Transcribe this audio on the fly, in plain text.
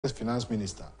finance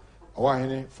minister.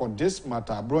 For this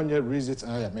matter, Bronya raised it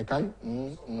and I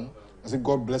I say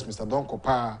God bless Mr. Don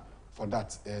Kopa for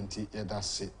that. And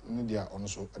that's it. Media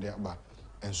also there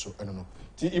and so I don't know.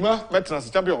 Ima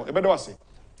veterans champion, a better was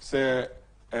say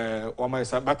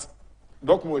but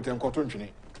document and cotton training.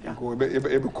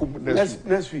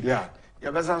 Next week. Yeah.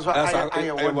 Yeah, that's I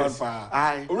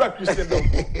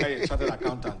chartered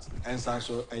accountant and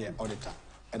so auditor.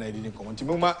 And I didn't come.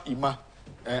 Timoma Ima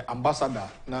ambassador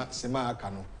na Sema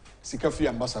Kano. Sika free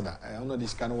ambassador. I don't know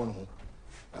this kind of one who.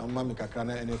 Mammy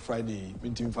Kakana any Friday,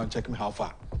 meeting fan check me how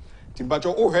far.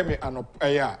 Timbacho, oh, hear me and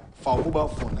for mobile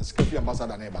phone and Sika free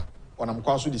ambassador neighbor. When I'm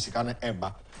close to the Sikana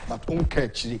Eba, but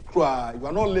uncatchy, cry, you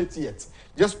are not late yet.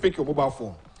 Just pick your mobile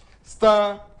phone.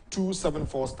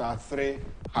 *274*3#.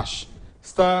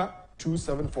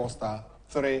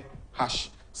 *274*3#.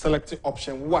 Select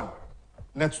option 1.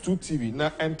 Net 2 TV.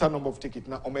 Now enter number of ticket.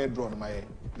 Now ome draw na my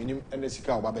minimum and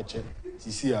Sika obabeche.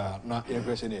 Sisi na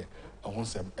airpressure there.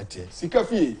 Ahonsem ete. Sika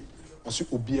fee. Osi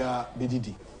obia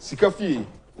bedidi. Sika fee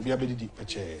obia bedidi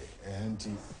peche.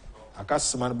 Enti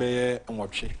akasman be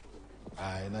nwotwe.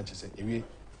 Ai na chese ewi.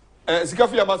 Sika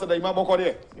fee ambassador ima boko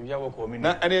there. If you work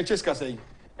na ene cheska say.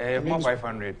 More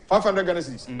 500. 500 Ghana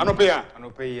cedis. Anopaya.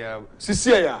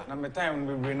 Sisi ya. Na me time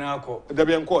we bring na ko. There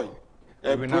be encoy.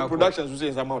 Productions we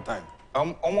say some more time.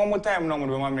 More time no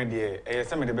mo be dey.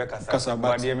 Say me dey be kasa.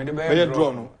 But dey me dey be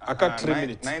draw no. Aka 3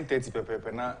 minutes. 9:30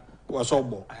 pepe na was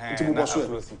obo. Nti bo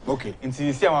so. Okay.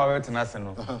 Nti si am we tenase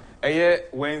no.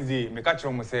 Wednesday me ka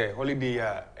kire mo say holiday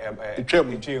ya twem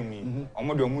mi.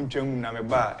 Omo de omo twem na me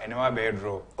ba ene wa be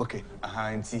draw. Okay.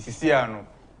 Nti sisi ya no.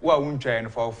 Wa won try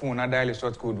and for phone na dial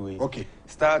short code way. Okay.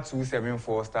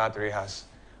 *274*3#.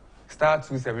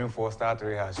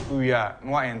 *274*3#. We are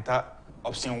no enter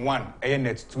option 1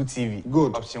 net 2 TV.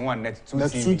 Good. Option 1 net 2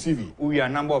 net TV. 2 TV. We are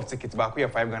number of tickets back we are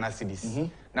 5 Ghana cedis.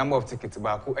 Number of tickets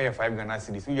back we are 5 Ghana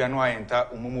cedis. We are no enter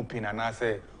umumu pin and I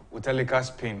say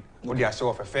telecast pin. We dey show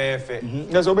of a fair.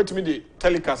 There's obet me the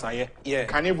telecast aye. Yeah.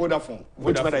 Can you Vodafone?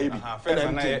 Which matter you be?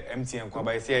 First na MTN kwa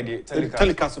by say the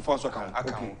telecast for account.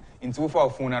 Okay. Into for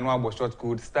phone and one short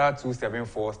code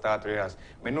 *274*3#.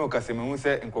 Me no kase me hu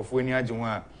say nkofo ani age ho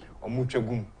a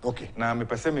omutwagum. Okay. Na me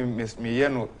pese me ye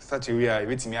no such a way a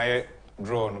betimi aye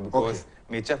draw no because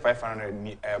me check 500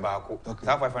 baako.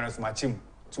 That 500 so machim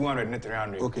 200 and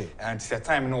 300. Okay. And it's a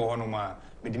time no ho no ma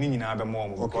me de ni nyina be mo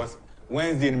because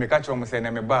Wednesday me catch omo say na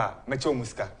me ba me che omo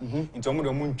sika. Into omo de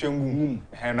omo ntwangum.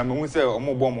 Na me hu say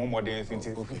omo bo omo modern so into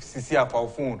sisi afa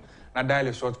phone na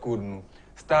dial short code no.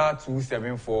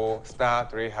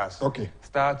 *274*3#. Okay.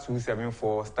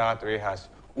 *274*3#.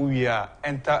 We are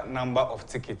enter number of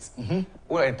tickets.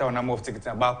 We enter number of tickets.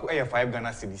 Baku 5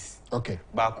 Ghana cedis. Okay.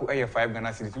 Baku 5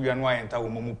 Ghana cedis. We are no enter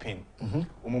umumu pin.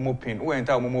 Umumu pin. We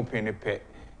enter umumu pin pe.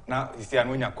 Now you see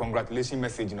anonya congratulation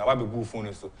message na wabe go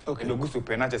phone so. Okay. Lo go so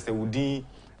pe na just say wudi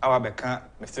our beka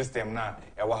me system na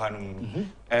e wa hanum.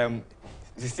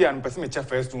 This year, I'm passing me check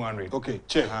first 200. Okay,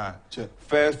 check.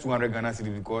 First 200 Ghana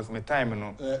cedis because my time,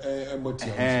 no.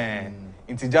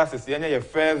 Into justice, your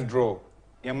first draw,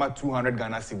 you have 200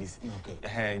 Ghana cedis. Okay.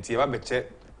 Into you have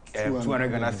check 200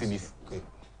 Ghana cedis. Okay.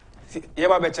 You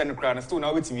have a check the crowd, still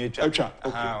now waiting me. Okay.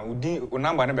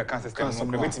 Number never can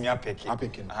system. No, waiting me a pick.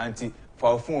 Anti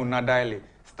for phone na dial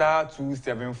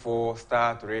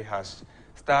 *274*3#.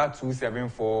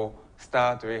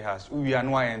 *274*3#. We are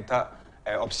no enter.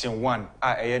 Option 1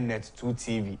 net 2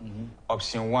 TV.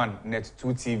 Option 1 net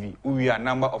 2 TV. We are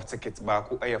number of tickets back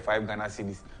 5 Ghana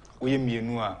cedis. We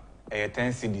mienu a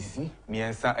 10 cedis.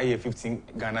 Miensa 15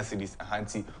 Ghana cedis.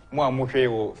 Ahanti mo amhwe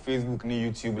wo Facebook ni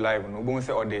YouTube live no bo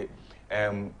say all the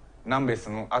numbers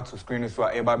no at screen so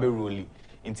e ba be rolling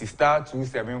into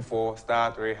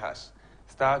 *274*3#.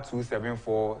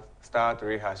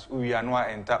 *274*3#. We are now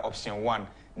enter option 1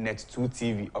 net 2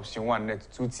 TV. Option 1 net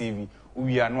 2 TV.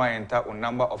 We are now enter on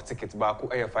number of tickets baku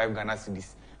 5 Ghana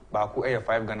cedis. Baku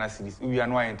 5 Ghana cedis. We are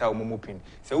now enter umumu pin.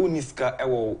 Se uniska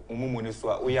ewo umumu ni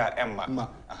so we are emma.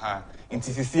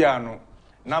 Inti sisi ano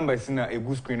numbers na a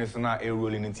good screen so na e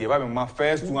rolling inti e ba me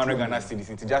first 200 Ghana cedis.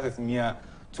 Inti just as me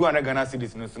 200 Ghana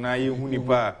cedis no so na ye hu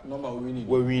nipa number we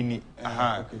win.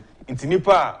 Inti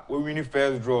nipa we win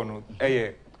first draw no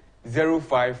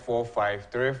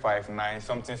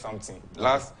 05453559 something.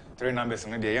 Last 3 numbers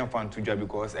no dey fan to job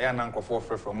because I na nkofo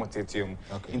frɛ from Motetium.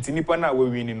 Inti nipa na we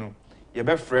win no ye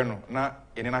be frɛ no na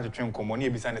ye na twetwe nkomo na ye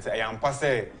bisa ne sɛ ya mpa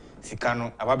sɛ sika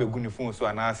no aba be gu ne phone so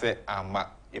ana sɛ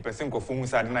amba ye person nkofo hu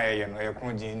sɛ ade na ye no ye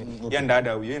kro gin ye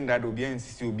ndada obi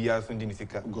ansisi obi aso ndi ne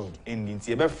sika inti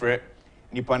ye be frɛ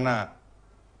nipa na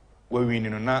we win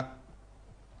no na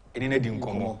eni na di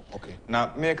nkomo okay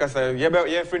na me ka say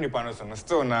ye free nipa no so no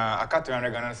still na aka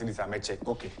 300 Ghana cedis a meche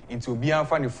okay into obi an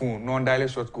fa ne phone no dial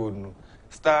short code no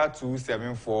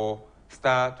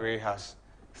 *274*3#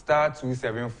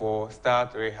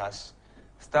 *274*3#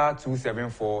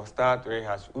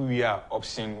 *274*3# we are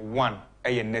option 1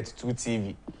 net 2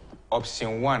 TV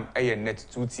option 1 net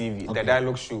 2 TV the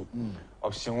dialogue show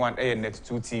option 1 net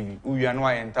 2 TV we are no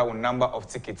enter one number of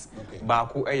tickets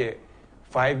baako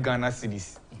 5 Ghana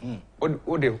cedis o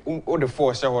the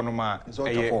 4 share hono ma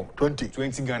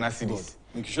 20 Ghana cedis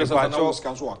make sure say na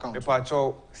cancel account the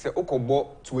pacho say okobo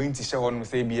 20 share hono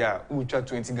say bia ucha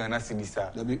 20 Ghana cedis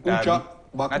a ucha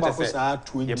baako sa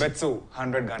 20 ye beto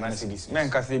 100 Ghana cedis men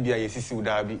ka say bia yesisi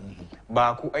udabi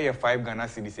baako 5 Ghana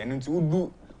cedis and into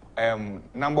udu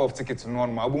number of tickets no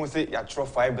ma obo say ya tro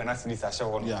 5 Ghana cedis a share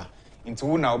hono yeah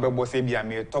into na obebo say bia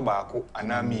me to baako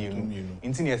ana mienu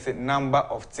into ne say number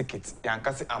of tickets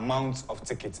yanka say amount of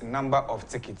tickets number of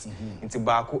tickets into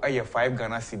baako 5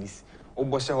 Ghana cedis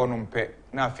obo she ho no mpe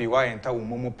na afi wa enter wo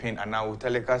momo pin ana wo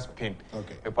telecast pin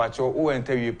e pacho wo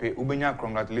enter wie pe ubenya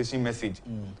congratulation message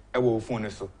e wo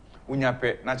phone so unya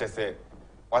pe na che say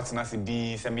what na se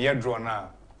din se me draw na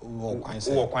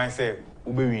wo kwan say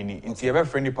ube wini into e be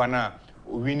friend nipa na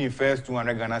winning first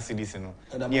 200 Ghana cedis no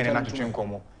ye na twetwe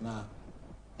nkomo na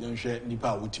yenhwe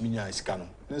nipa wotimi nya isika no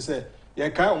ne say ye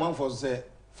kai o man for say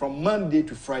from Monday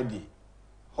to Friday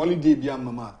holiday bia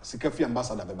mama sika fi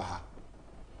ambassador beba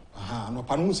ha no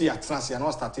panu say atrase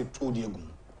na started to the egum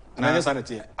na yes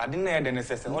anete ade na ye de ne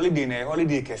say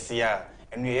holiday kese a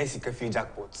enu ye sika fi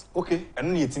jackpot okay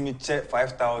enu ye timi che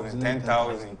 5,000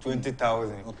 10,000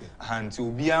 20,000 anti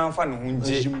obi anfa ne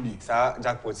hunje sa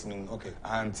jackpot ni mu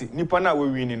anti nipa na we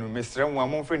win no mesre mu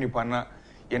amon fre nipa na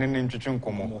ye ne ntwetwe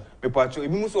nkomo me pacho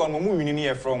ebi mu so ono mu win ni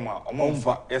ye from a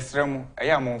omomfa yesre mu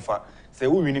eya amomfa se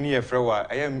we win ni ye fre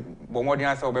wa eya bomodin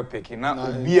asa obe pick na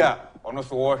obi a ono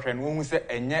so wo hwe no hu se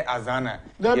enye azana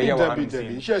ye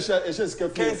David she sika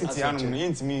fi Kencity anu no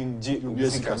yentimi nji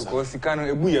Sika because Sika no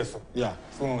ebu ye so yeah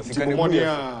so Sika no ebu ye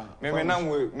so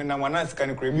me na wana Sika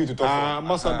no create to talk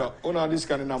ambassador ona this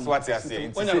kind nam so what you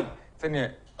say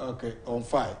say okay on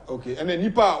fire okay and then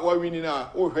nipa wa win na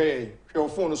o hwe your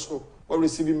phone so we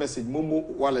receive message momo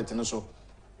wallet no so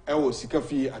e wo Sika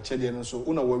fi a chede no so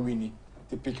una wa win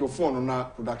to pick your phone na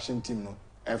production team no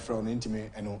efra on intime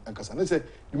eno enkasa na say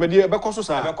dwumadi bekoso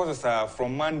sa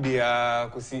from Monday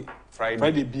kosi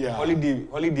Friday bia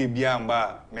holiday bia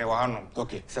mba me wa hanom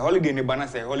okay say holiday ne bana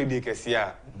say holiday kese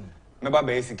a me ba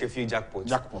be Sika fi jackpot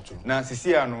na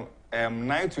sisi ano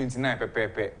 929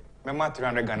 pepepe me ma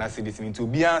 300 Ghana cedis into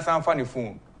bia sanfa ne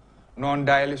phone non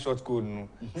dial short code no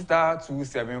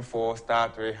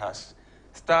 *274*3#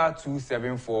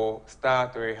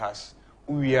 *274*3#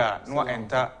 we are no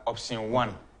enter option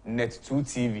 1 net 2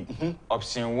 TV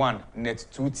option 1 net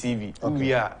 2 TV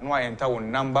we are no enter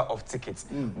one number of tickets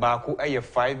baako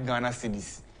 5 Ghana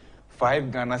cedis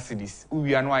 5 Ghana cedis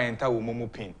we are no enter wo momo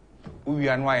pin we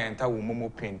are no enter wo momo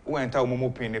pin we enter wo momo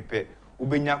pin ne pe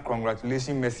ubenya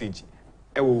congratulation message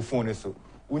e wo phone so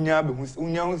unya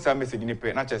sa message ne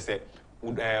pe na che say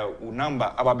u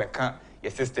number ababeka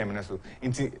your system ne so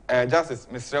inti justice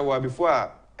Mr. Wa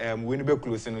before we ni be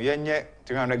close no yenye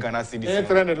 300 Ghana cedis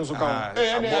 300 so count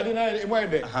adi na e mo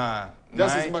ede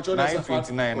justice macho na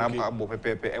 29 na abo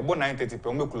pepepe ebo 930 pe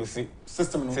o me close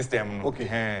system no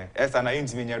okay esa na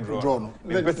inti nya draw no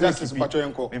justice macho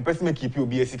yenko me person me keep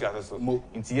obi Sika so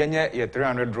inti yenye ye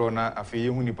 300 draw na afi ye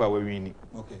hu nipa wa wini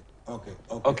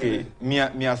okay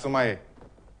mi asoma ye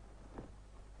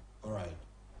all right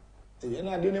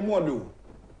na adi ne mo do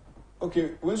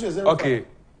okay when you say okay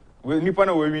we nipa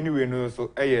na we win we no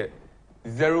so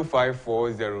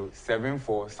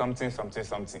 054074 something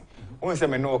won say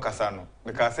me no okasa no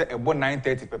because say ebo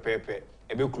 930 pepepe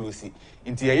ebe close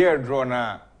inti ye draw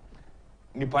na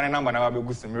nipa na number na ba be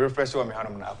gusu me refresh wa me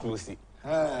hanom na close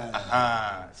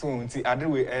so inti ade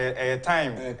we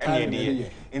time any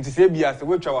dey inti say bia say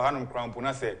we twa wa hanom crampo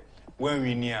na say when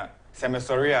we near say me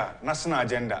sorry a national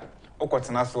agenda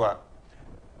okotena so a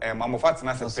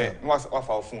amofatina sepe no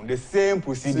wafa phone the same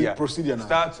procedure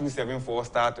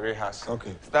 *274*3#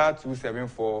 okay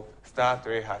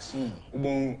 *274*3#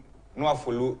 ubon no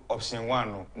follow option 1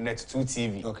 no net 2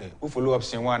 TV okay we follow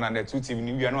option 1 and net 2 TV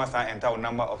we are no assign enter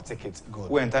number of tickets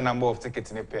we enter number of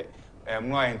tickets ne pe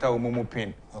no enter momo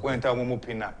pin we enter momo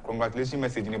pin na congratulation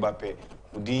message ne ba pe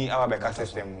udin ababeka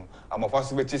system amofa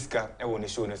so be chiska e wo ne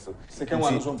show ne so second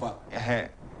one so mfa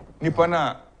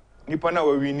nipa na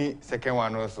we wini second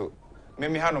one also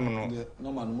me hanom no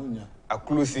no man munya a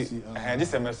close this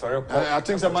me sorry I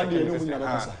think some Monday no munya be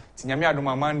kasa tinyame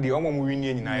adoma Monday omo mu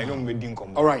wini nyina ye no me di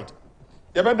nkom all right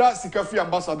Yabeda Sika fi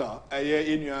ambassador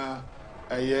enua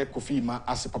Qwofi ma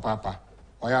ase papa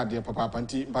oya de papa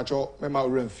nti mpacho mema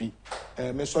oranfi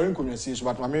me sorry nkomyasi so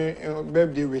but me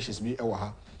birthday wishes bi ewa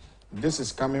ha. This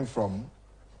is coming from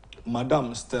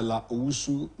Madam Stella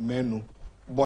Owusu Menu